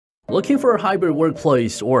Looking for a hybrid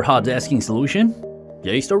workplace or hot desking solution?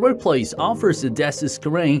 Yeastar Workplace offers a desk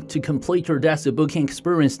screen to complete your desk booking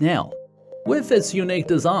experience now. With its unique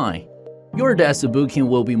design, your desk booking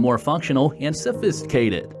will be more functional and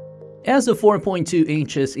sophisticated. As a 4.2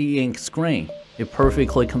 inches e-ink screen, it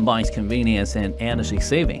perfectly combines convenience and energy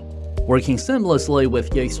saving. Working seamlessly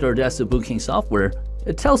with Yeastar desk booking software,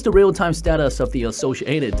 it tells the real-time status of the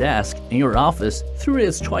associated desk in your office through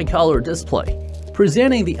its tricolor display,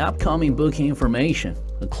 presenting the upcoming booking information,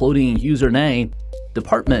 including username,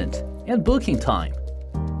 department, and booking time.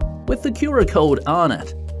 With the QR code on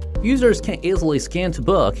it, users can easily scan to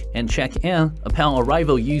book and check in upon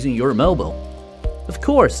arrival using your mobile. Of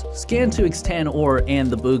course, scan to extend or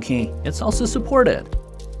end the booking is also supported.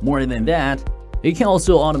 More than that, it can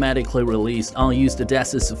also automatically release unused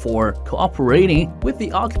desks for cooperating with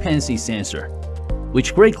the occupancy sensor,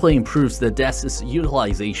 which greatly improves the desk's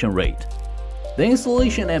utilization rate. The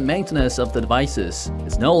installation and maintenance of the devices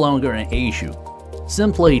is no longer an issue.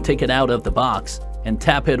 Simply take it out of the box and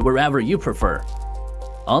tap it wherever you prefer.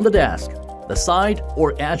 On the desk, the side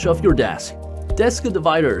or edge of your desk, desk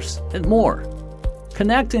dividers, and more.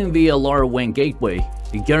 Connecting via LoRaWAN gateway,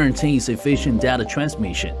 it guarantees efficient data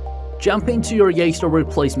transmission. Jump into your Yeastar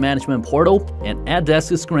Workplace Management portal and add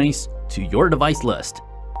desk screens to your device list.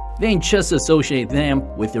 Then just associate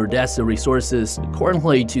them with your desk resources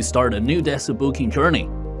accordingly to start a new desk booking journey.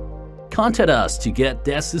 Contact us to get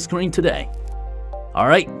desk screen today.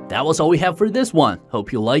 Alright, that was all we have for this one.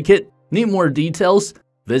 Hope you like it. Need more details?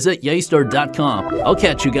 Visit Yeastar.com. I'll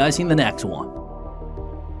catch you guys in the next one.